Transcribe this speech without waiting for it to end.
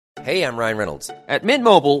Hey, I'm Ryan Reynolds. At Mint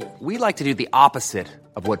Mobile, we like to do the opposite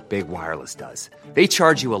of what Big Wireless does. They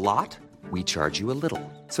charge you a lot, we charge you a little.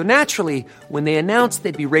 So naturally, when they announced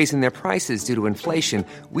they'd be raising their prices due to inflation,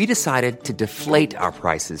 we decided to deflate our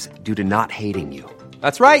prices due to not hating you.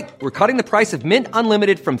 That's right. We're cutting the price of Mint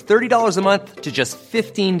Unlimited from $30 a month to just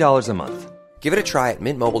 $15 a month. Give it a try at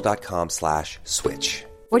mintmobile.com/switch.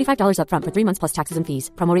 $45 up front for 3 months plus taxes and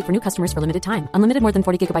fees. Promo rate for new customers for limited time. Unlimited more than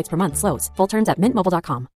 40 gigabytes per month. Slows full terms at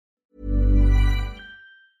mintmobile.com.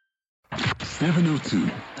 702.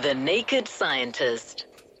 The Naked Scientist.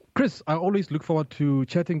 Chris, I always look forward to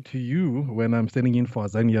chatting to you when I'm standing in for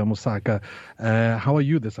Azania Musaka. How are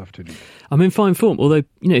you this afternoon? I'm in fine form, although,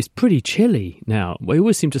 it's pretty chilly now. We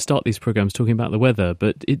always seem to start these programmes talking about the weather,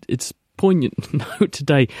 but it's poignant note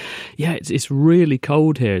today. Yeah, it's really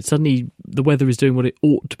cold here. Suddenly the weather is doing what it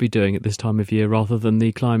ought to be doing at this time of year rather than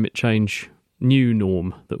the climate change new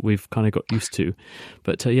norm that we've kind of got used to.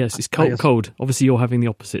 But yes, it's cold. Obviously, you're having the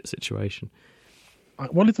opposite situation.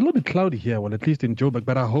 Well, it's a little bit cloudy here, at least in Joburg,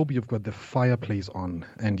 but I hope you've got the fireplace on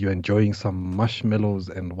and you're enjoying some marshmallows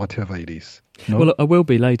and whatever it is. No? Well, I will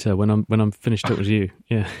be later when I'm finished talking to you.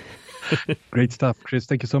 Yeah. Great stuff, Chris.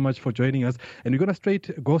 Thank you so much for joining us. And we're going to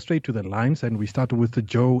go straight to the lines, and we start with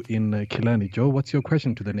Joe in Killarney. Joe, what's your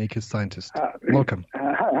question to the Naked Scientist? Welcome.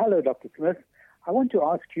 Hello, Dr. Smith. I want to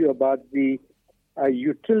ask you about the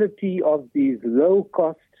utility of these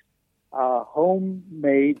low-cost,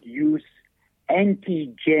 homemade use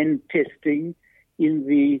antigen testing in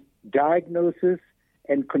the diagnosis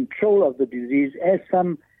and control of the disease, as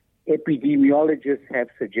some epidemiologists have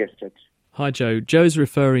suggested. Hi, Joe. Joe's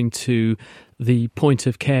referring to the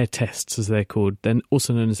point-of-care tests, as they're called, then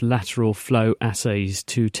also known as lateral flow assays,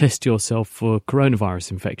 to test yourself for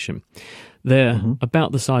coronavirus infection. They're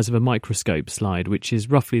about the size of a microscope slide, which is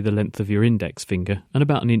roughly the length of your index finger and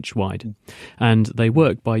about 1 inch wide. And they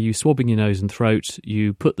work by you swabbing your nose and throat.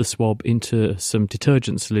 You put the swab into some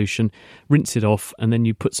detergent solution, rinse it off, and then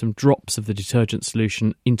you put some drops of the detergent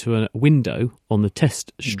solution into a window on the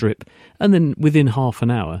test strip. And then within half an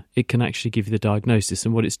hour, it can actually give you the diagnosis.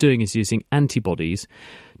 And what it's doing is using antibodies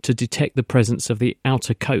to detect the presence of the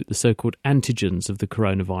outer coat, the so-called antigens of the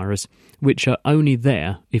coronavirus, which are only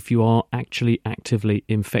there if you are actually actively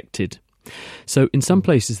infected. So in some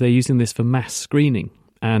places, they're using this for mass screening.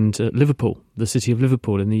 And Liverpool, the city of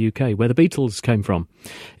Liverpool in the UK, where the Beatles came from,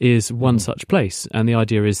 is one such place. And the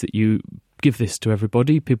idea is that you give this to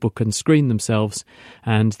everybody. People can screen themselves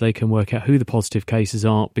and they can work out who the positive cases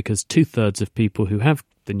are, because 2/3 of people who have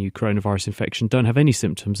the new coronavirus infection don't have any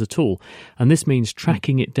symptoms at all. And this means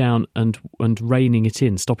tracking it down and reining it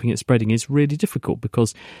in, stopping it spreading, is really difficult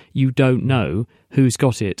because you don't know who's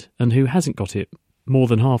got it and who hasn't got it more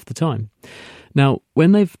than half the time. Now,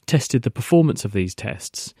 when they've tested the performance of these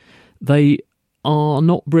tests, they are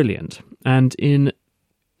not brilliant. And in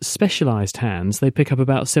specialised hands, they pick up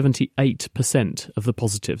about 78% of the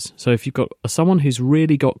positives. So if you've got someone who's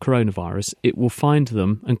really got coronavirus, it will find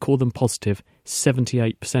them and call them positive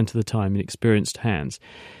 78% of the time in experienced hands.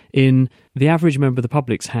 In the average member of the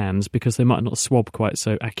public's hands, because they might not swab quite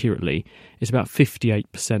so accurately, it's about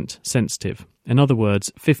 58% sensitive. In other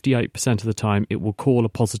words, 58% of the time it will call a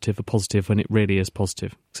positive when it really is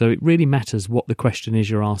positive. So it really matters what the question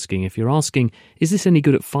is you're asking. If you're asking, is this any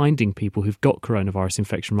good at finding people who've got coronavirus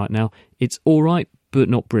infection right now? It's all right, but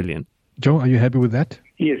not brilliant. Joe, are you happy with that?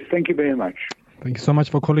 Yes, thank you very much. Thank you so much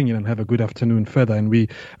for calling in, and have a good afternoon further. And we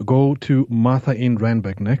go to Martha in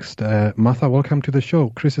Randburg next. Martha, welcome to the show.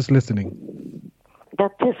 Chris is listening.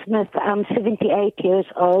 Dr. Smith, I'm 78 years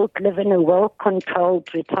old, live in a well-controlled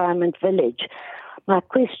retirement village. My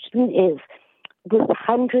question is, with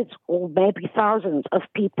hundreds or maybe thousands of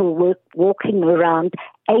people walking around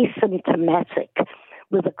asymptomatic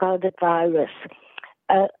with the COVID virus,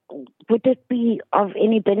 would it be of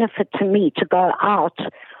any benefit to me to go out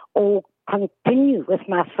or continue with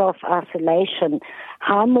my self-isolation?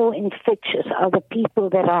 How more infectious are the people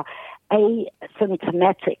that are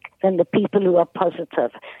asymptomatic than the people who are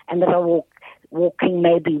positive and that are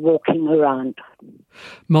walking around?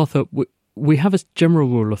 Martha, we have a general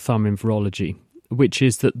rule of thumb in virology, which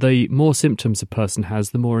is that the more symptoms a person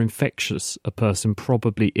has, the more infectious a person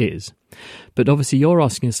probably is. But obviously you're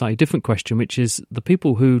asking a slightly different question, which is the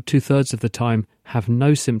people who 2/3 of the time have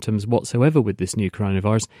no symptoms whatsoever with this new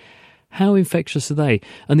coronavirus, how infectious are they?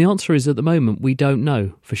 And the answer is, at the moment, we don't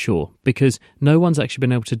know for sure, because no one's actually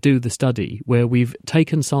been able to do the study where we've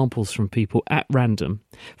taken samples from people at random,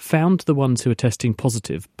 found the ones who are testing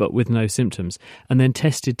positive but with no symptoms, and then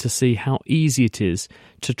tested to see how easy it is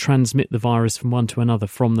to transmit the virus from one to another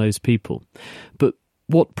from those people. But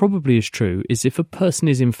what probably is true is if a person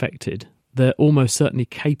is infected, they're almost certainly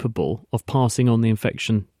capable of passing on the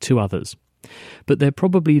infection to others. But they're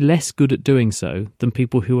probably less good at doing so than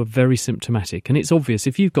people who are very symptomatic. And it's obvious,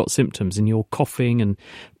 if you've got symptoms and you're coughing and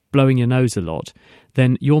blowing your nose a lot,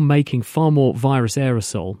 then you're making far more virus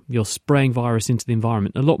aerosol, you're spraying virus into the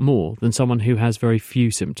environment a lot more than someone who has very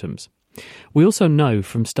few symptoms. We also know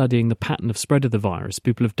from studying the pattern of spread of the virus,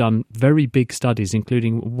 people have done very big studies,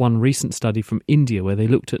 including one recent study from India where they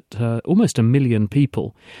looked at almost 1 million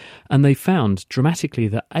people, and they found dramatically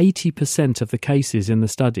that 80% of the cases in the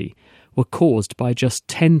study were caused by just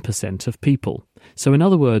 10% of people. So in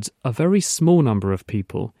other words, a very small number of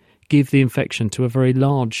people give the infection to a very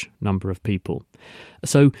large number of people.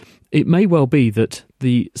 So it may well be that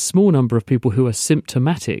the small number of people who are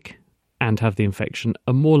symptomatic and have the infection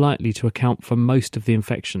are more likely to account for most of the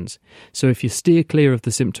infections. So if you steer clear of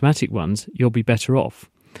the symptomatic ones, you'll be better off.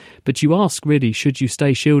 But you ask really, should you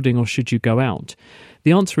stay shielding or should you go out?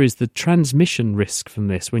 The answer is the transmission risk from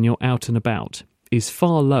this when you're out and about is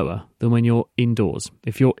far lower than when you're indoors.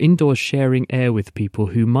 If you're indoors sharing air with people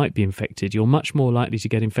who might be infected, you're much more likely to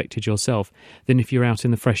get infected yourself than if you're out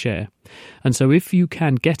in the fresh air. And so if you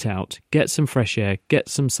can get out, get some fresh air, get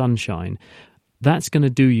some sunshine, that's going to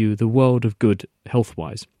do you the world of good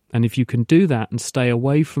health-wise. And if you can do that and stay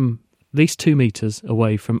away from, at least 2 meters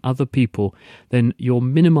away from other people, then you're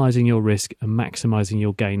minimising your risk and maximising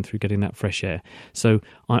your gain through getting that fresh air. So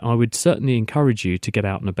I would certainly encourage you to get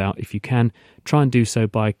out and about if you can. Try and do so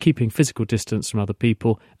by keeping physical distance from other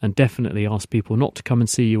people, and definitely ask people not to come and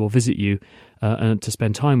see you or visit you and to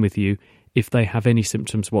spend time with you if they have any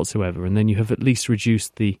symptoms whatsoever. And then you have at least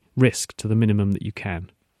reduced the risk to the minimum that you can.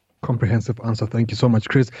 Comprehensive answer. Thank you so much,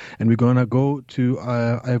 Chris. And we're going to go to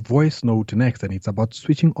a voice note next, and it's about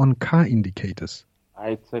switching on car indicators. Hi,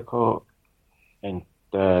 it's Echo and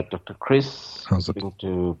Dr. Chris. How's it? Speaking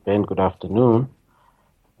to Ben, good afternoon,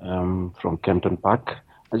 from Kempton Park.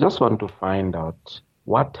 I just want to find out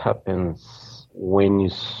what happens when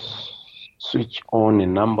you switch on a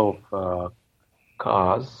number of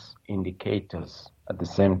cars indicators at the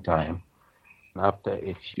same time. And after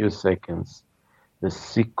a few seconds, the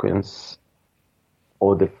sequence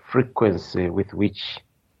or the frequency with which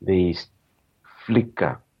they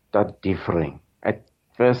flicker start differing. At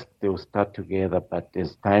first, they will start together, but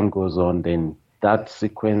as time goes on, then that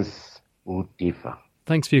sequence will differ.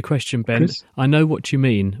 Thanks for your question, Ben. Chris? I know what you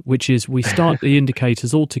mean, which is we start the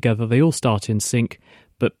indicators all together, they all start in sync,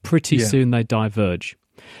 but pretty soon they diverge.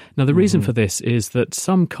 Now, the reason for this is that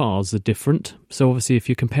some cars are different. So obviously, if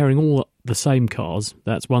you're comparing all the same cars,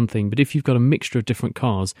 that's one thing. But if you've got a mixture of different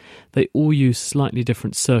cars, they all use slightly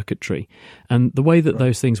different circuitry. And the way that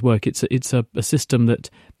those things work, it's a system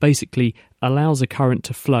that basically allows a current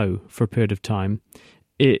to flow for a period of time.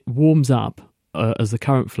 It warms up as the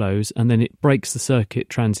current flows, and then it breaks the circuit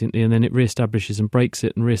transiently, and then it reestablishes and breaks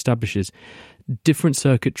it and reestablishes. Different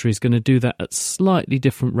circuitry is going to do that at slightly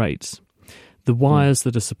different rates. The wires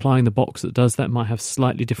that are supplying the box that does that might have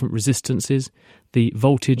slightly different resistances. The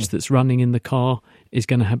voltage that's running in the car is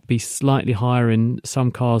going to be slightly higher in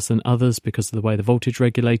some cars than others because of the way the voltage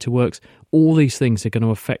regulator works. All these things are going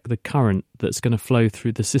to affect the current that's going to flow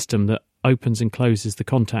through the system that opens and closes the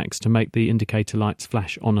contacts to make the indicator lights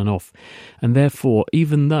flash on and off. And therefore,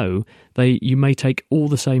 even though you may take all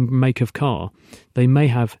the same make of car, they may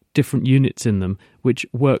have different units in them which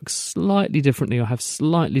work slightly differently or have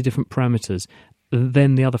slightly different parameters.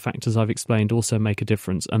 Then the other factors I've explained also make a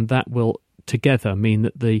difference, and that will together mean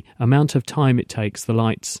that the amount of time it takes the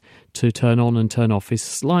lights to turn on and turn off is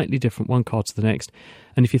slightly different one car to the next.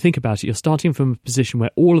 And if you think about it, you're starting from a position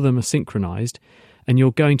where all of them are synchronized, and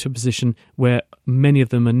you're going to a position where many of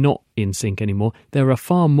them are not in sync anymore. There are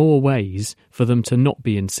far more ways for them to not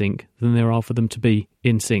be in sync than there are for them to be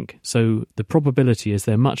in sync. So the probability is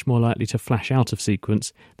they're much more likely to flash out of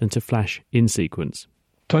sequence than to flash in sequence.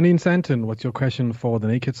 Tony in Santon, what's your question for the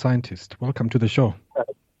Naked Scientist? Welcome to the show.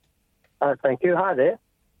 Thank you. Hi there.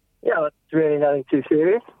 Yeah, it's really nothing too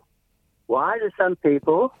serious. Why do some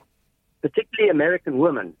people, particularly American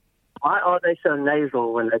women, why are they so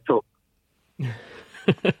nasal when they talk?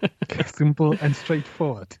 Simple and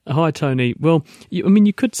straightforward. Hi, Tony. Well,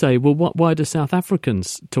 you could say, well, why do South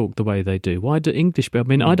Africans talk the way they do? Why do English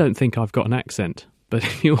people? I don't think I've got an accent. But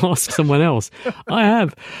if you ask someone else, I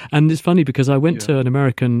have. And it's funny because I went to an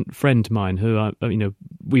American friend of mine who,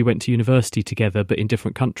 we went to university together, but in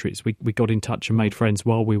different countries. We got in touch and made friends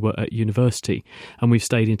while we were at university. And we've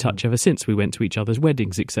stayed in touch ever since. We went to each other's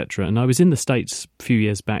weddings, etc. And I was in the States a few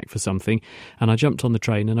years back for something. And I jumped on the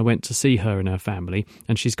train and I went to see her and her family.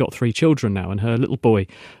 And she's got 3 children now. And her little boy,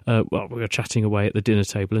 we were chatting away at the dinner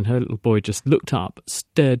table. And her little boy just looked up,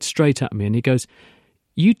 stared straight at me. And he goes,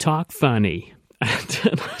 you talk funny.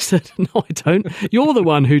 And I said, no, I don't. You're the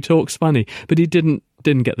one who talks funny. But he didn't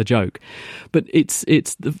get the joke. But it's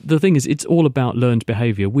the thing is, it's all about learned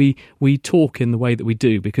behaviour. We talk in the way that we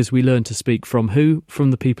do because we learn to speak from who? From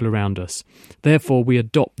the people around us. Therefore, we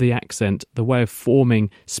adopt the accent, the way of forming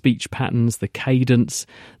speech patterns, the cadence,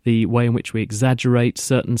 the way in which we exaggerate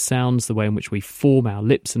certain sounds, the way in which we form our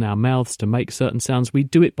lips and our mouths to make certain sounds. We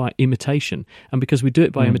do it by imitation. And because we do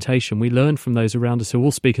it by imitation, we learn from those around us who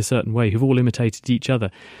all speak a certain way, who've all imitated each other.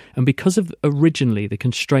 And because of originally the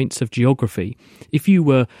constraints of geography, if you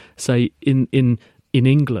were, say, in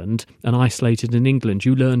England and isolated in England,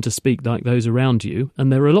 you learn to speak like those around you.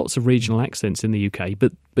 And there are lots of regional accents in the UK,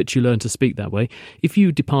 but you learn to speak that way. If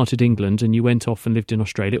you departed England and you went off and lived in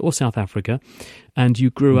Australia or South Africa and you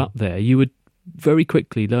grew up there, you would very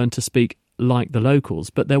quickly learn to speak like the locals,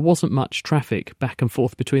 but there wasn't much traffic back and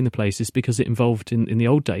forth between the places because it involved, in the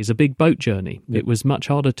old days, a big boat journey. It was much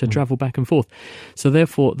harder to travel back and forth. So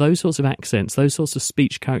therefore, those sorts of accents, those sorts of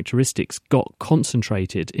speech characteristics got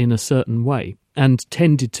concentrated in a certain way and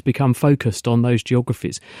tended to become focused on those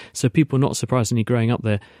geographies. So people, not surprisingly, growing up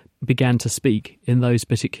there, began to speak in those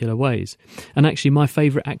particular ways. And actually, my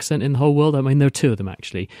favourite accent in the whole world, I mean, there are two of them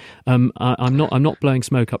actually. I'm not blowing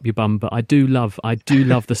smoke up your bum, but I do love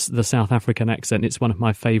the South African accent. It's one of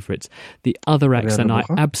my favourites. The other accent I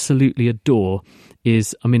absolutely adore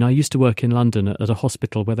is, I mean, I used to work in London at a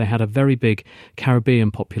hospital where they had a very big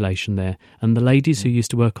Caribbean population there, and the ladies who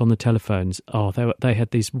used to work on the telephones, they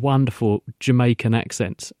had these wonderful Jamaican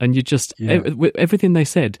accents, and you just everything they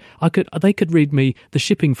said, they could read me the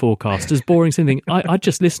shipping forecast as boring as anything. I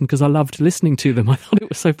just listened because I loved listening to them. I thought it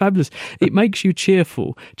was so fabulous. It makes you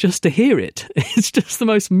cheerful just to hear it. It's just the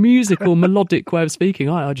most musical, melodic way of speaking.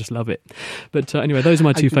 I just love it. But anyway, those are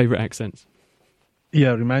my two favourite accents.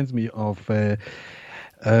 Yeah, it reminds me of a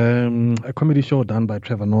comedy show done by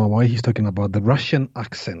Trevor Noah, where he's talking about the Russian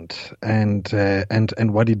accent and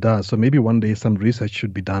what it does. So maybe one day some research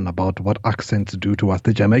should be done about what accents do to us.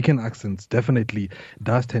 The Jamaican accents definitely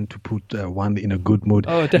does tend to put one in a good mood.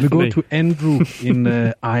 Oh, definitely. We go to Andrew in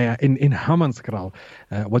Hammanskraal.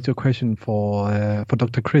 What's your question for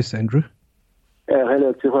Dr. Chris, Andrew?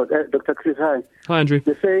 Hello, Dr. Chris. Hi. Hi, Andrew.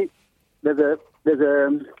 They say there's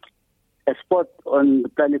a spot on the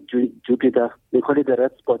planet Jupiter, they call it a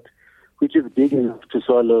red spot, which is big enough to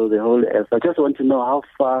swallow the whole Earth. I just want to know how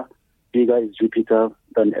far bigger is Jupiter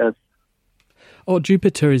than Earth? Oh,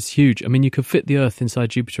 Jupiter is huge. I mean, you could fit the Earth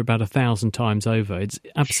inside Jupiter about 1,000 times over. It's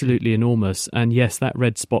absolutely enormous. And yes, that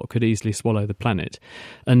red spot could easily swallow the planet.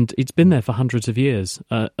 And it's been there for hundreds of years.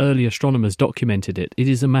 Early astronomers documented it. It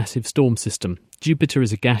is a massive storm system. Jupiter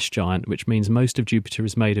is a gas giant, which means most of Jupiter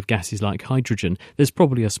is made of gases like hydrogen. There's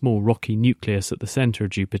probably a small rocky nucleus at the centre of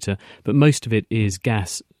Jupiter, but most of it is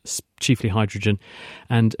gas, chiefly hydrogen,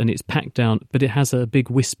 and it's packed down, but it has a big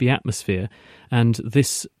wispy atmosphere, and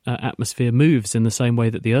this atmosphere moves in the same way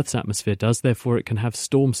that the Earth's atmosphere does. Therefore, it can have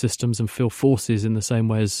storm systems and feel forces in the same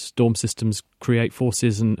way as storm systems create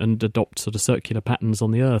forces and adopt sort of circular patterns on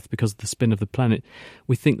the Earth because of the spin of the planet.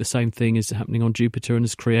 We think the same thing is happening on Jupiter and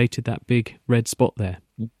has created that big red spot there.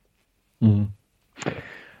 Mm.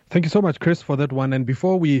 Thank you so much, Chris, for that one. And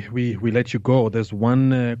before we let you go, there's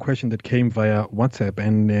one question that came via WhatsApp,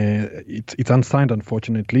 and it's unsigned,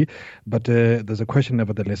 unfortunately, but there's a question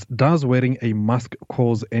nevertheless. Does wearing a mask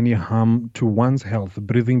cause any harm to one's health?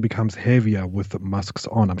 Breathing becomes heavier with masks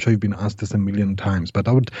on. I'm sure you've been asked this a million times, but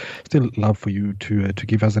I would still love for you to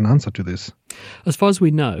give us an answer to this. As far as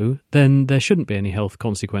we know, then there shouldn't be any health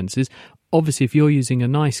consequences. Obviously, if you're using a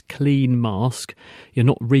nice clean mask, you're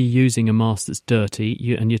not reusing a mask that's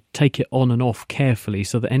dirty, and you take it on and off carefully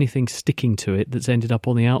so that anything sticking to it that's ended up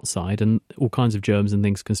on the outside, and all kinds of germs and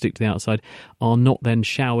things can stick to the outside, are not then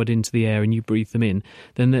showered into the air and you breathe them in,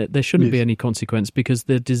 then there shouldn't be any consequence because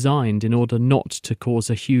they're designed in order not to cause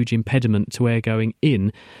a huge impediment to air going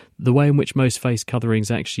in. The way in which most face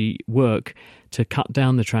coverings actually work to cut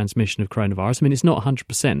down the transmission of coronavirus, I mean, it's not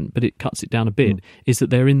 100%, but it cuts it down a bit, is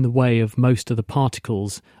that they're in the way of most of the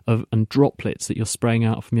particles and droplets that you're spraying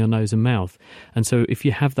out from your nose and mouth. And so if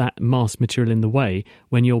you have that mask material in the way,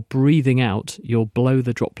 when you're breathing out, you'll blow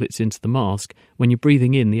the droplets into the mask. When you're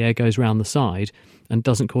breathing in, the air goes round the side and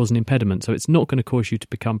doesn't cause an impediment. So it's not going to cause you to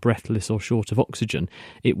become breathless or short of oxygen.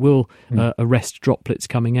 It will arrest droplets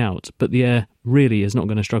coming out, but the air really is not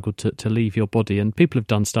going to struggle to leave your body. And people have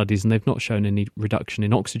done studies and they've not shown any any reduction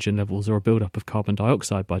in oxygen levels or a build-up of carbon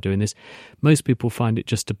dioxide by doing this. Most people find it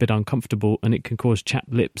just a bit uncomfortable, and it can cause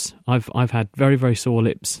chapped lips. I've had very, very sore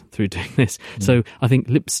lips through doing this. So I think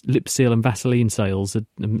Lip Seal and Vaseline sales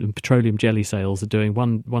and petroleum jelly sales are doing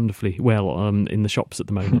wonderfully well in the shops at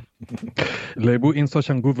the moment. Lebu in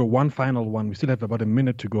Soshanguve, one final one. We still have about a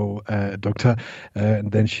minute to go, Doctor.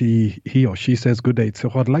 And then he or she says, good day.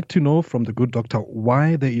 So I'd like to know from the good doctor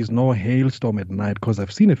why there is no hailstorm at night, because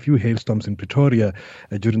I've seen a few hailstorms in Pretoria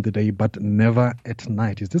during the day, but never at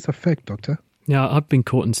night. Is this a fact, Doctor? Yeah, I've been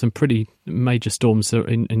caught in some pretty major storms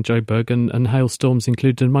in Joburg, and hailstorms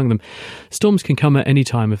included among them. Storms can come at any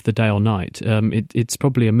time of the day or night. It's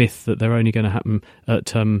probably a myth that they're only going to happen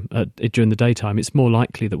during the daytime. It's more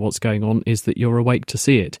likely that what's going on is that you're awake to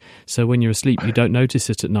see it. So when you're asleep, you don't notice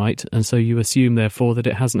it at night, and so you assume, therefore, that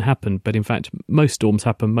it hasn't happened. But in fact, most storms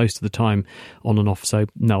happen most of the time on and off. So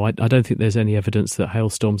no, I don't think there's any evidence that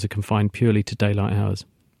hailstorms are confined purely to daylight hours.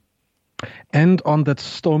 And on that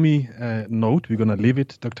stormy note, we're going to leave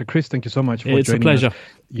it. Dr. Chris, thank you so much for joining us. It's a pleasure.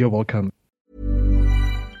 You're welcome.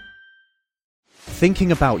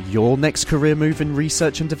 Thinking about your next career move in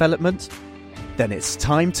research and development? Then it's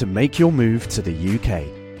time to make your move to the UK.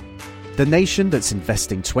 The nation that's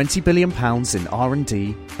investing £20 billion in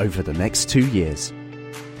R&D over the next 2 years.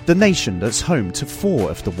 The nation that's home to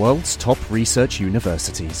 4 of the world's top research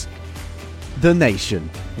universities. The nation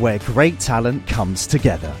where great talent comes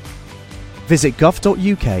together. Visit gov.uk/great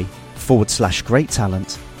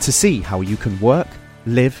talent to see how you can work,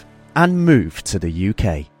 live and move to the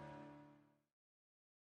UK.